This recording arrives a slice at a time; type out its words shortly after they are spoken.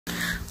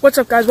What's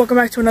up, guys? Welcome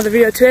back to another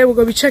video. Today we're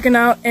going to be checking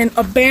out an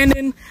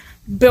abandoned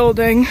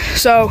building.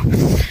 So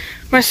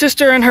my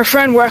sister and her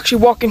friend were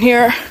actually walking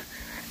here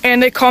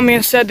and they called me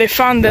and said they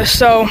found this,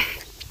 so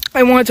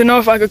I wanted to know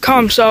if I could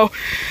come. So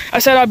I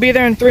said I'll be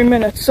there in 3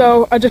 minutes,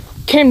 so I just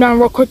came down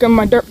real quick on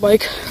my dirt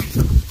bike.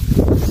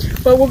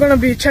 But we're going to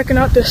be checking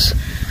out this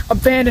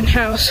abandoned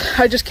house.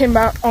 I just came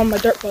out on my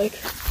dirt bike.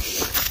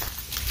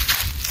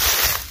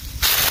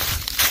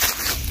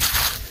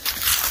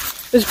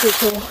 This is pretty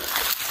cool.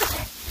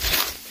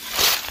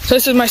 So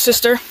this is my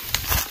sister.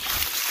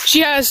 She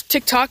has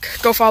TikTok.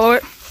 Go follow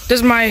it.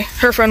 This is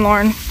her friend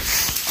Lauren.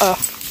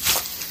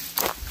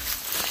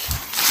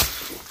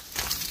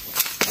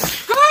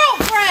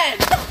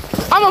 Girlfriend!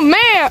 I'm a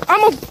man.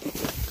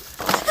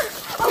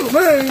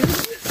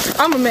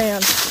 I'm a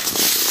man.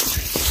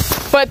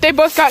 But they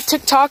both got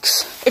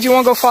TikToks. If you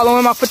want to go follow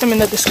them, I'll put them in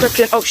the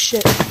description. Oh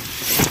shit.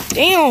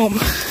 Damn.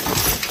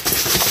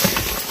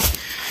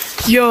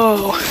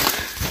 Yo.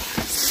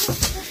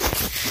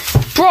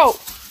 Bro.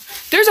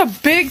 There's a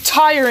big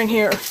tire in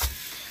here,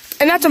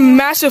 and that's a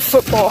massive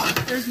football.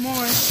 There's more.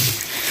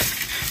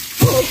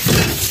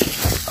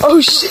 Oh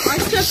shit. I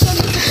just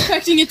wasn't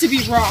expecting it to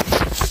be rock.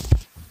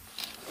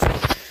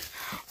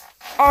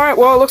 Alright,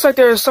 well, it looks like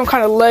there's some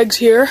kind of legs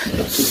here,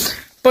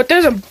 but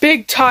there's a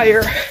big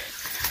tire.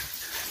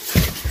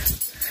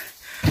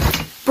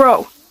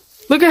 Bro,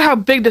 look at how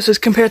big this is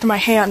compared to my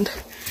hand.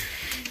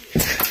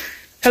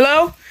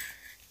 Hello?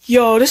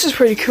 Yo, this is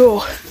pretty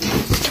cool.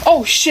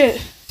 Oh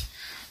shit.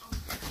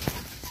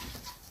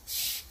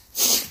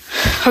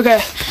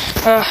 Okay,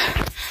 I'm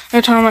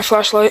gonna turn on my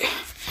flashlight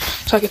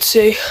so I can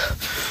see.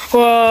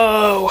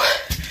 Whoa.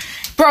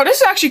 Bro, this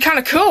is actually kind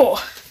of cool.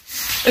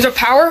 Is there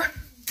power?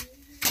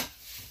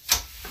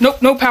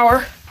 Nope, no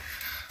power.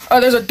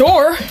 There's a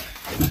door.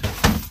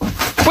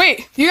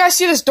 Wait, you guys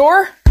see this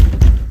door?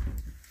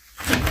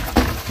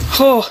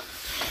 Oh.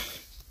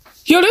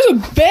 Yo, there's a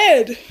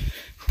bed.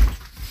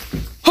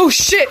 Oh,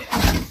 shit.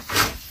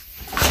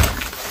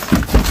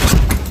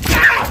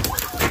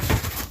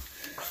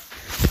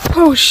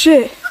 Oh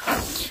shit.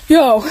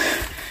 Yo.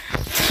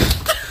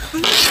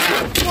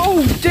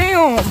 Oh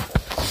damn.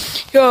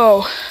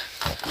 Yo.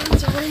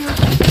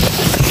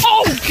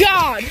 Oh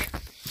god.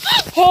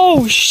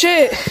 Oh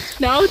shit.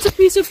 Now it's a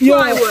piece of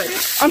plywood. Yo,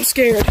 I'm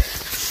scared.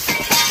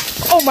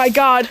 Oh my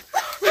god.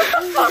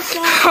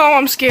 Oh,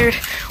 I'm scared.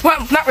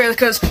 Well, not really,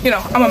 because, you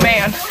know, I'm a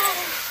man.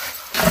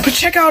 But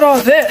check out all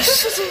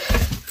this.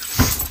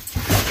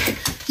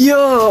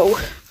 Yo.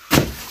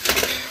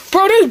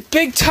 Bro, there's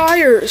big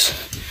tires.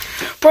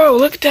 Bro,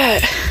 look at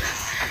that.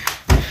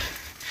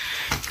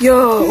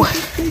 Yo.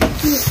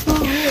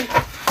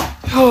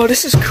 Oh,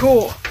 this is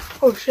cool.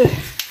 Oh, shit.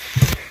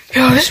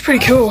 Yo, this is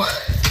pretty cool.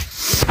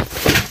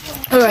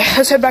 Alright,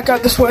 let's head back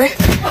out this way.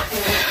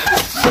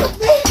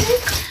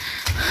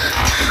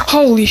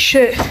 Holy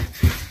shit.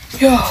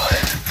 Yo.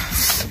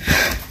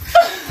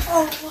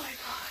 Oh my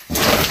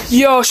god.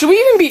 Yo, should we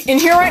even be in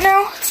here right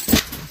now?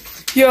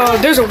 Yo,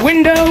 there's a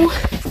window.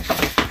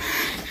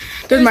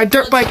 There's my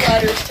dirt bike.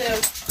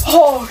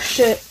 Oh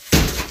shit.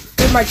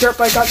 There's my dirt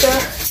bike out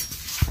there.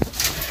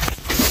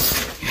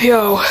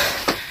 Yo.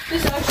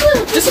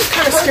 This is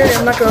kind of scary,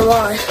 I'm not gonna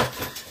lie.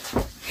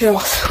 Yo,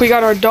 we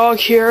got our dog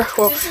here.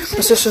 Well, my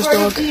sister's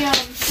dog.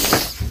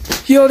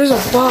 Yo, there's a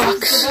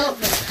box.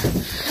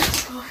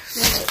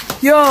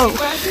 Yo.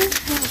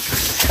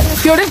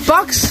 Yo, this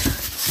box.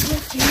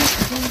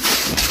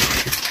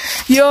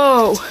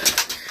 Yo.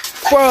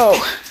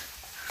 Bro.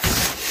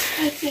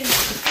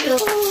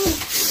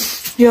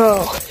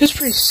 Yo, this is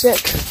pretty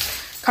sick.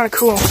 Kind of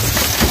cool.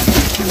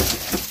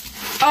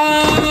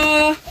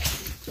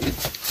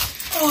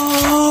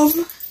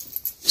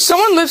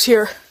 Someone lives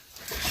here.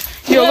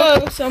 Yo, no,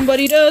 look.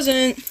 Somebody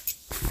doesn't.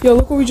 Yo,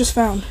 look what we just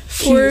found.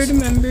 Ford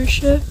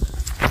membership.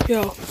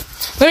 Yo.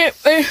 Let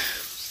me.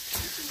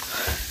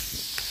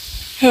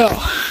 Yo.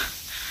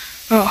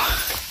 Oh.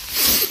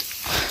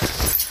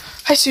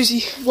 Hi,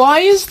 Susie. Why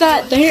is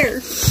that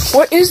there?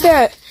 What is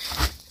that?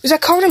 Is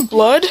that covered in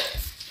blood?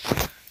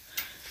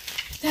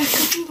 That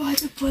could be why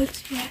the blood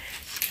splatter.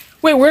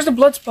 Wait, where's the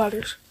blood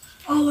splatters?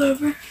 All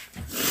over.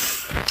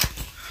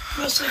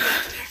 Mostly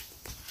back there.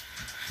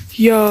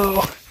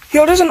 Yo.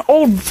 Yo, there's an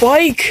old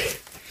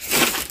bike.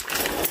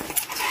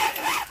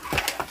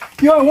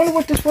 Yo, I wonder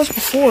what this was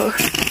before.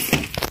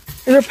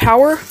 Is there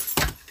power?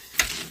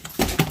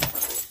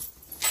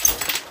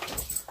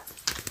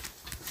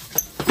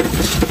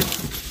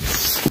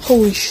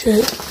 Holy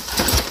shit.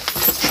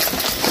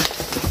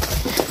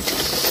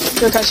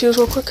 Yo, can I see this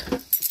real quick?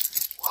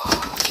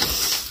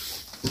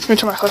 Let me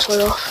turn my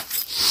flashlight off.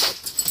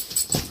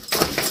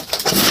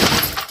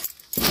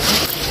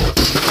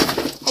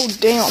 Oh,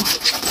 damn.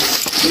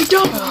 You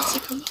don't.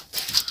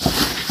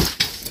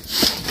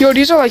 Yo,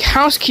 these are like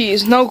house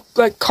keys, no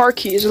like car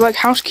keys. They're like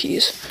house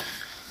keys.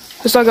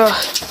 It's like a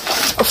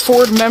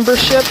Ford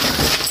membership.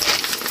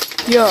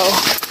 Yo.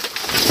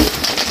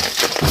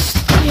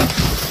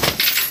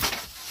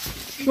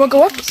 You wanna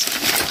go up?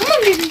 Come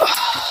on, baby.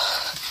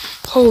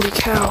 Holy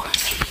cow.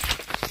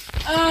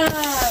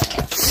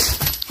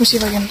 me see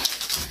if I can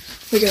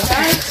make it up.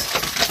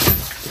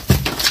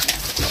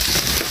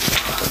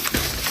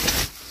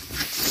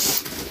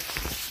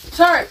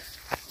 Sorry.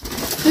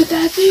 Did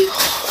that be?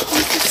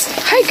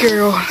 Hi,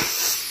 girl.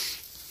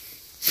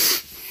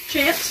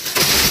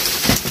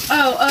 Chance?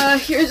 Oh,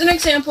 here's an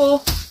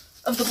example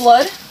of the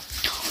blood.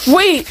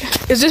 Wait,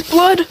 is this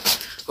blood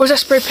or is that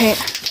spray paint?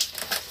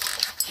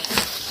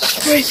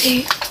 Spray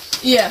paint.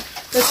 Yeah,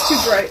 that's too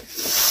bright.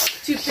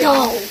 Too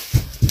pigmented.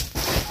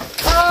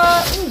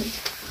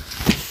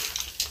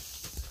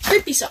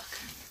 Creepy sock.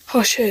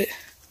 Oh shit.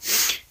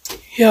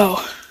 Yo.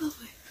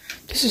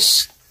 This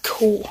is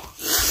cool.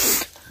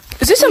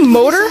 Is this a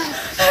motor?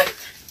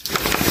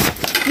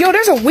 Yo,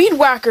 there's a weed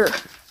whacker.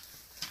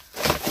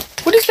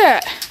 What is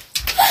that?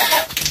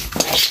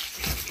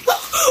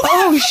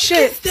 Oh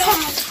shit.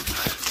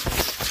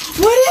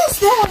 What is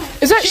that?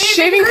 Is that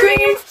shaving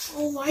cream?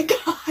 Oh my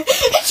god.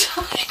 It's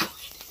liquid.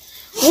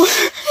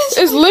 What?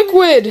 It's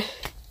liquid.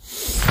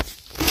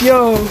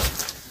 Yo.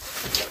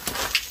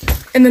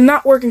 In the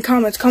not working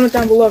comments, comment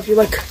down below if you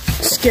like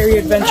scary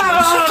adventures. Yo.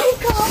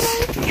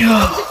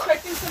 I was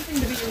expecting something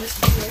to be in this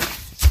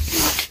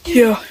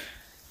video. Yo.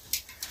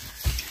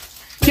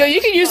 Yo,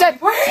 you can use that.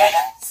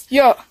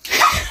 Yo.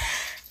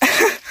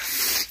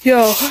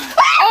 Yo.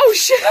 Oh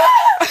shit.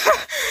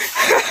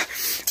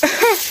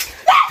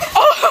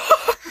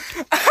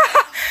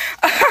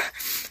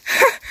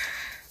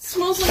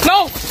 Smells like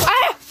No.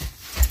 Ah!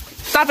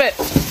 Stop it.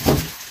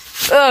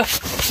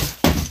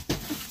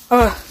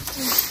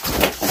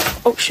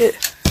 Oh shit.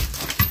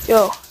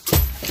 Yo.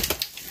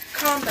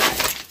 combat.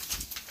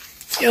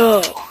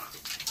 Yo.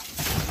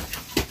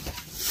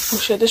 Oh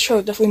shit, this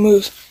truck definitely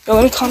moves. Yo,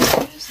 let me calm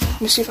down.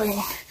 Let me see if I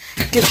can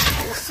get it.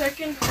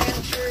 Second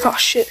rancher. Oh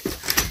shit.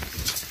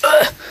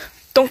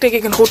 Don't think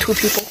it can hold two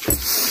people.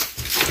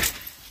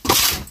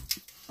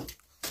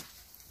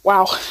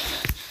 Wow.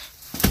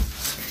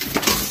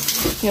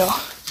 Yo.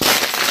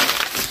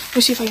 Let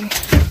me see if I can.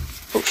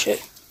 Oh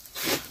shit.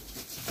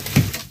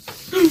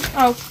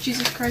 Oh,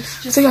 Jesus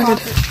Christ. Just I think I pop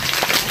could it.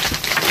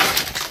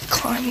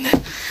 climb it.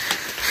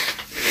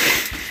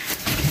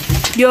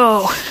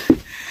 Yo.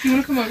 You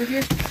wanna come over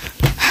here?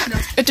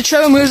 If the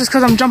trailer moves, it's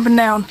because I'm jumping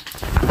down.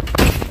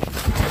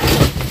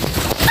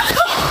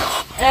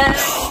 And,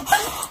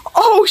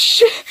 Oh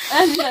shit.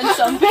 and then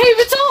some. Babe,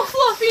 it's all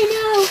fluffy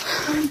now.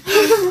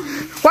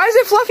 Why is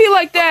it fluffy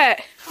like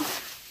that?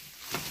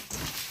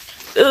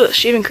 Ugh,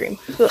 shaving cream.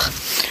 Ugh.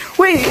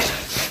 Wait,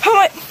 how am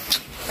I?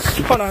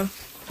 Hold on.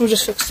 We'll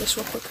just fix this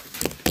real quick.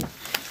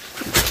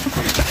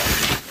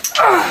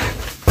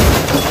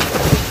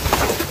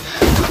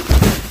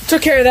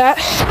 Took care of that.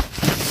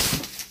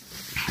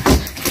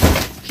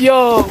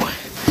 Yo.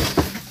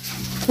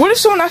 What if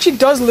someone actually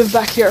does live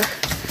back here?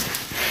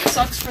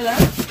 Sucks for that.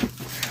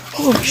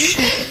 Oh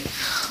shit.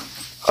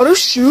 Are those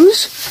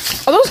shoes?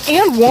 Are those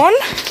and one?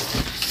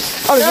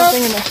 Oh, there's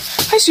nothing in there.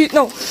 Hi, Susie.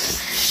 No.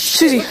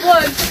 Susie,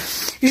 Blood.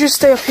 you should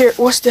stay up here.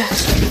 What's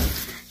this?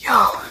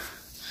 Yo.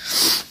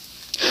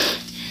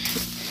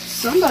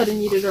 Somebody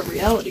needed a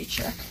reality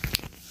check.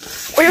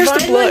 Where's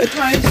the blood?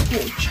 High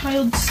school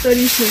child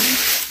studies movie.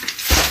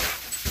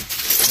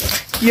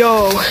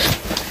 Yo.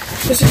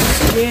 This is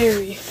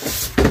scary.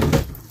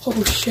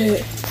 Oh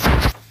shit.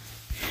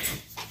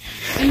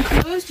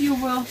 Enclosed, you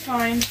will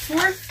find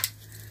 4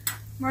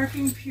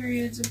 marking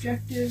periods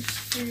objectives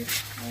for your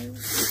child.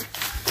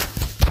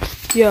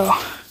 Yo.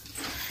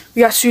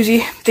 We got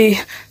Susie, the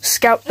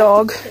scout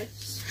dog.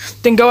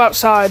 Then go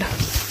outside.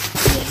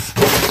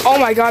 Oh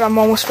my god, I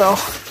almost fell.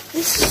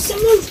 This is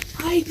someone's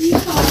ID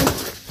card.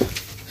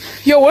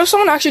 Yo, what if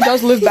someone actually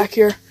does live back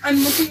here?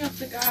 I'm looking up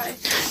the guy.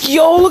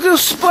 Yo, look at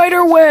those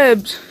spider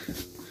webs.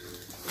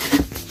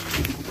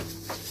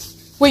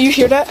 Wait, you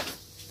hear that?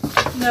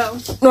 No.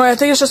 No, I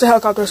think it's just a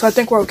helicopter, so I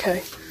think we're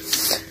okay.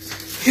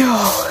 Yo.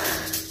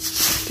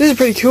 This is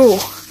pretty cool.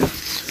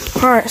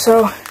 Alright,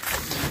 so.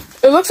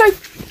 It looks like.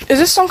 Is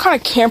this some kind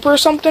of camper or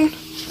something?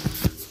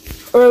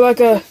 Or like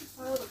a.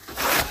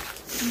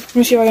 Let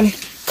me see if I can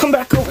come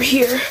back over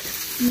here.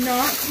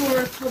 Not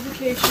for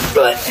publication.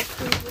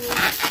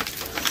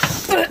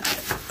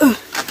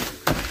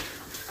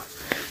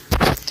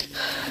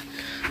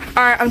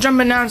 Alright, I'm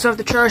jumping down, so if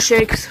the trailer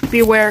shakes,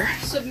 beware.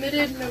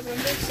 Submitted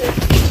November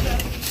 6th.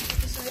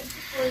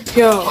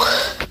 Yo.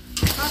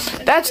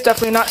 That's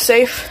definitely not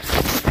safe.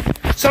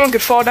 Someone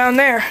could fall down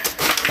there.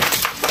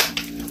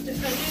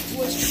 Defendant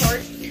was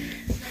charged.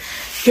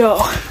 Yo.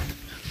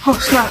 Oh,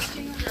 snap.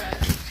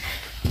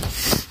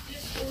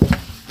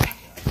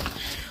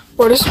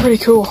 Boy, this is pretty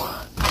cool.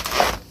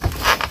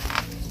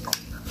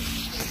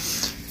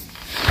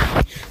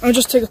 I'll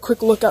just take a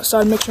quick look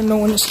outside, make sure no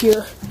one is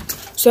here.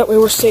 So that way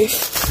we're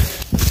safe.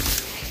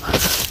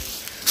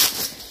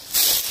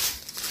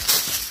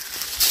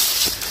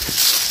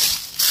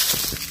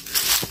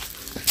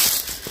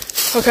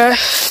 Okay.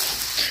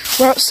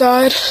 We're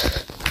outside.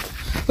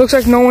 Looks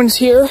like no one's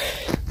here.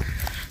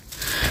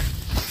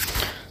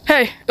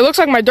 Hey, it looks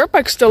like my dirt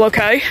bike's still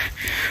okay.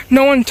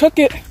 No one took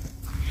it.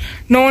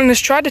 No one has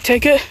tried to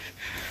take it.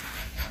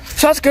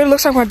 So that's good.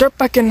 Looks like my dirt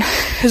bike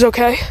is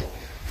okay.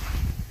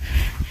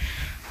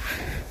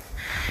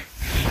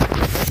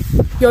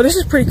 Yo, this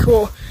is pretty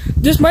cool.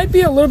 This might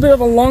be a little bit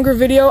of a longer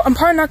video. I'm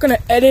probably not gonna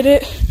edit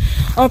it.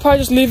 I'll probably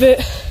just leave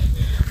it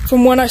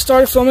from when I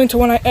started filming to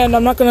when I end.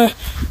 I'm not gonna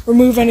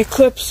remove any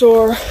clips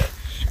or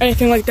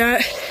anything like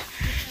that.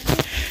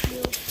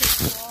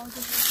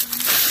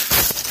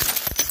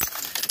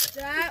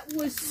 That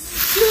was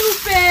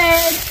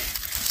stupid.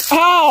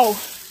 Ow!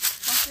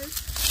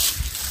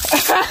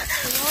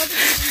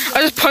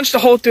 I just punched a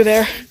hole through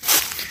there.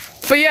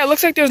 But yeah, it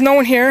looks like there's no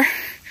one here.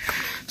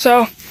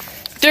 So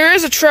there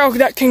is a trail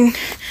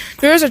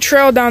there is a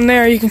trail down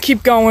there. You can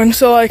keep going.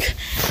 So like,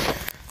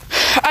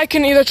 I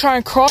can either try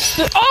and cross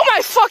the, oh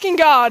my fucking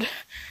God.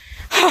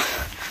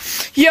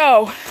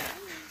 Yo.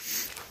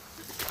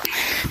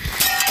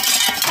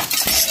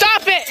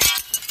 Stop it.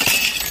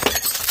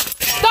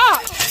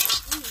 Stop.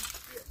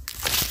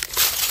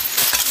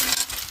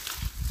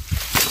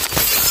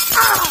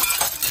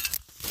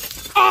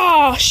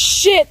 Oh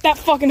shit, that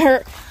fucking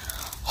hurt.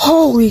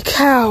 Holy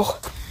cow.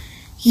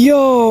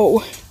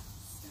 Yo.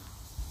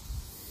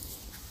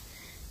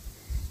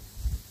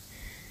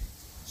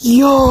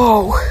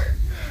 Yo.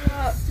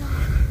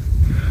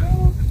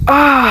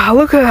 Ah,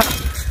 look at that.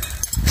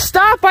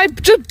 Stop, I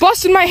just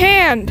busted my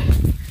hand.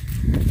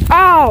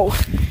 Ow.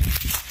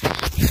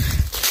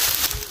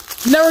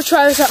 Never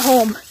try this at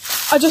home.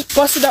 I just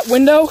busted that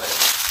window.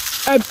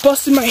 I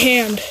busted my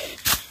hand.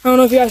 I don't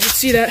know if you guys can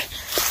see that.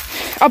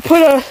 I'll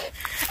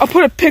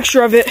put a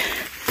picture of it.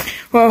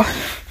 Well,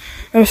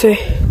 let me see.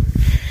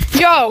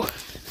 Yo,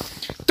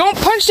 don't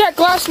punch that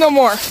glass no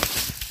more.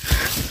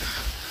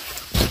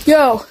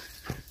 Yo,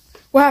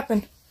 what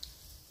happened?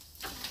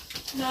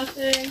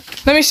 Nothing.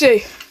 Let me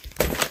see.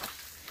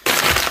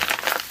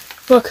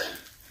 Look.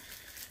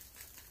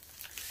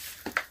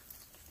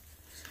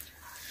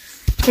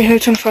 Wait, here,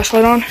 turn the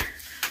flashlight on.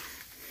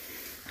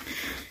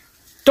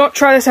 Don't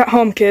try this at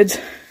home, kids.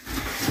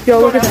 Yo,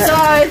 look at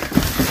that.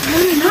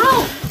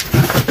 No.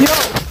 Yo,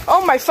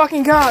 oh my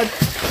fucking God.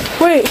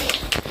 Wait.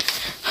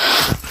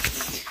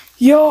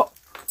 Yo.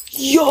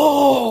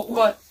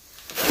 What?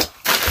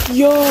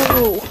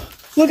 Yo.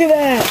 Look at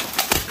that.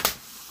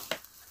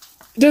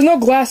 There's no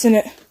glass in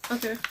it.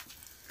 Okay.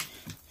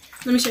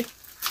 Let me see.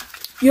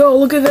 Yo,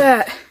 look at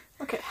that.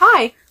 Okay.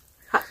 Hi.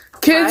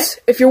 Kids,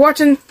 if you're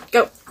watching,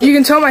 Go. You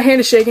can tell my hand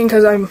is shaking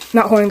because I'm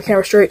not holding the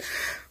camera straight.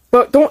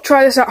 But don't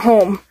try this at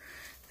home.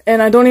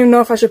 And I don't even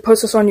know if I should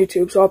post this on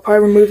YouTube, so I'll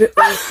probably remove it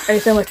or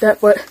anything like that.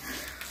 But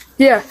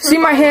yeah, see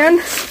my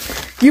hand?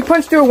 You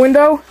punch through a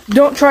window,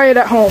 don't try it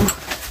at home.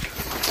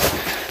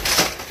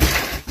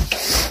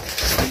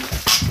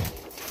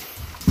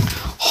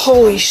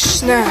 Holy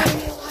snap.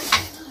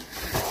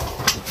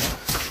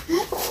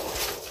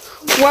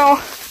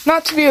 Well,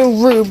 not to be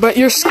rude, but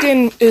your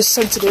skin is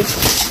sensitive.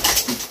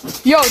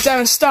 Yo,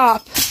 Devin,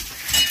 stop.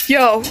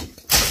 Yo,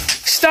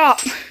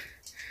 stop.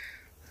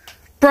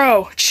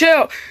 Bro,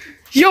 chill.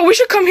 Yo, we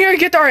should come here and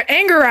get our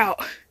anger out.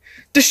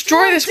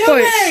 Destroy this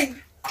place.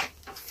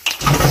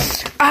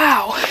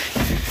 Ow.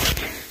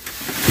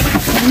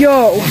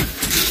 Yo.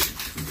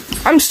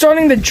 I'm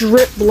starting to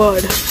drip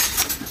blood.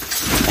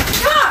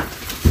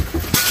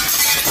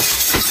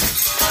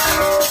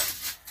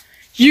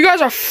 You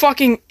guys are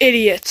fucking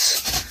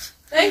idiots.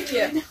 Thank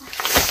you.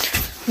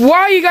 Why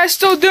are you guys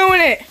still doing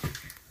it?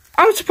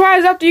 I'm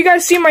surprised after you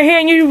guys see my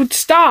hand you would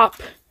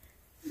stop.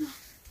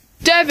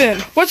 Devin,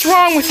 what's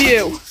wrong with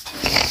you?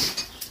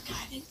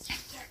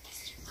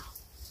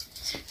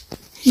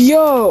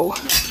 Yo.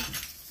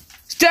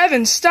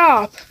 Devin,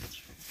 stop.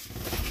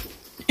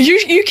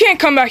 You can't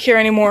come back here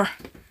anymore.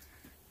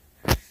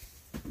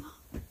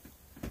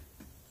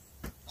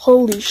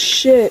 Holy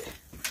shit.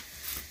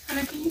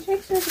 Honey, can you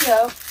take this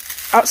video?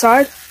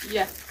 Outside?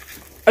 Yeah.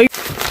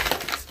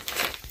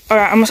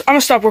 Alright, I'm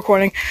gonna stop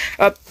recording.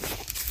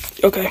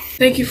 Okay.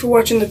 Thank you for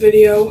watching the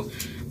video.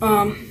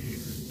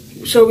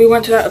 So we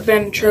went to that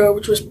abandoned trail,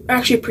 which was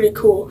actually pretty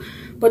cool.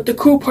 But the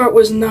cool part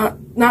was not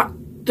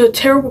the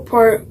terrible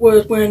part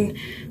was when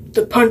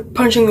the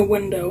punching the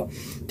window.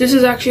 This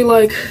is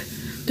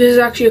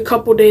actually a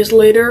couple days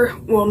later.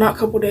 Well, not a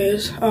couple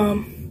days.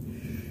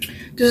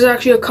 This is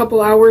actually a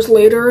couple hours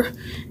later,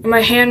 and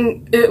my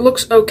hand, it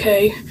looks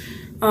okay.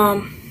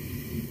 I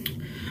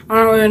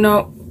don't really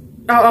know.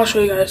 I'll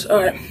show you guys.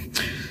 Alright.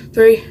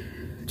 3,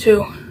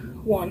 2,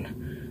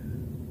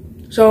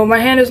 1. So my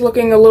hand is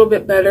looking a little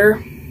bit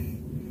better.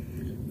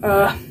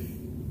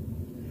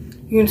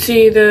 You can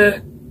see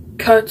the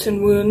cuts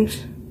and wounds,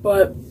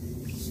 but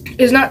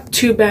it's not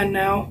too bad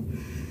now.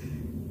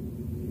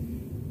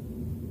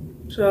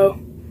 So,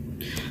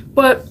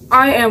 but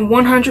I am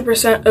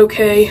 100%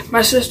 okay.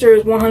 My sister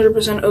is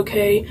 100%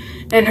 okay,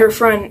 and her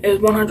friend is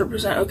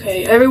 100%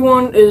 okay.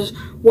 Everyone is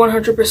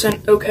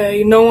 100%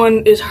 okay. No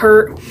one is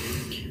hurt.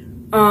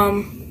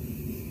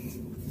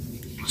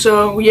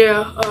 So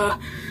yeah,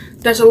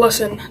 that's a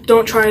lesson.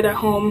 Don't try it at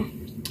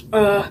home.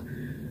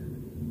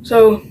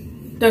 So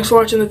thanks for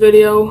watching the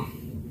video.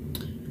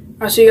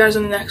 I'll see you guys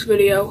in the next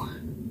video.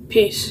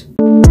 Peace.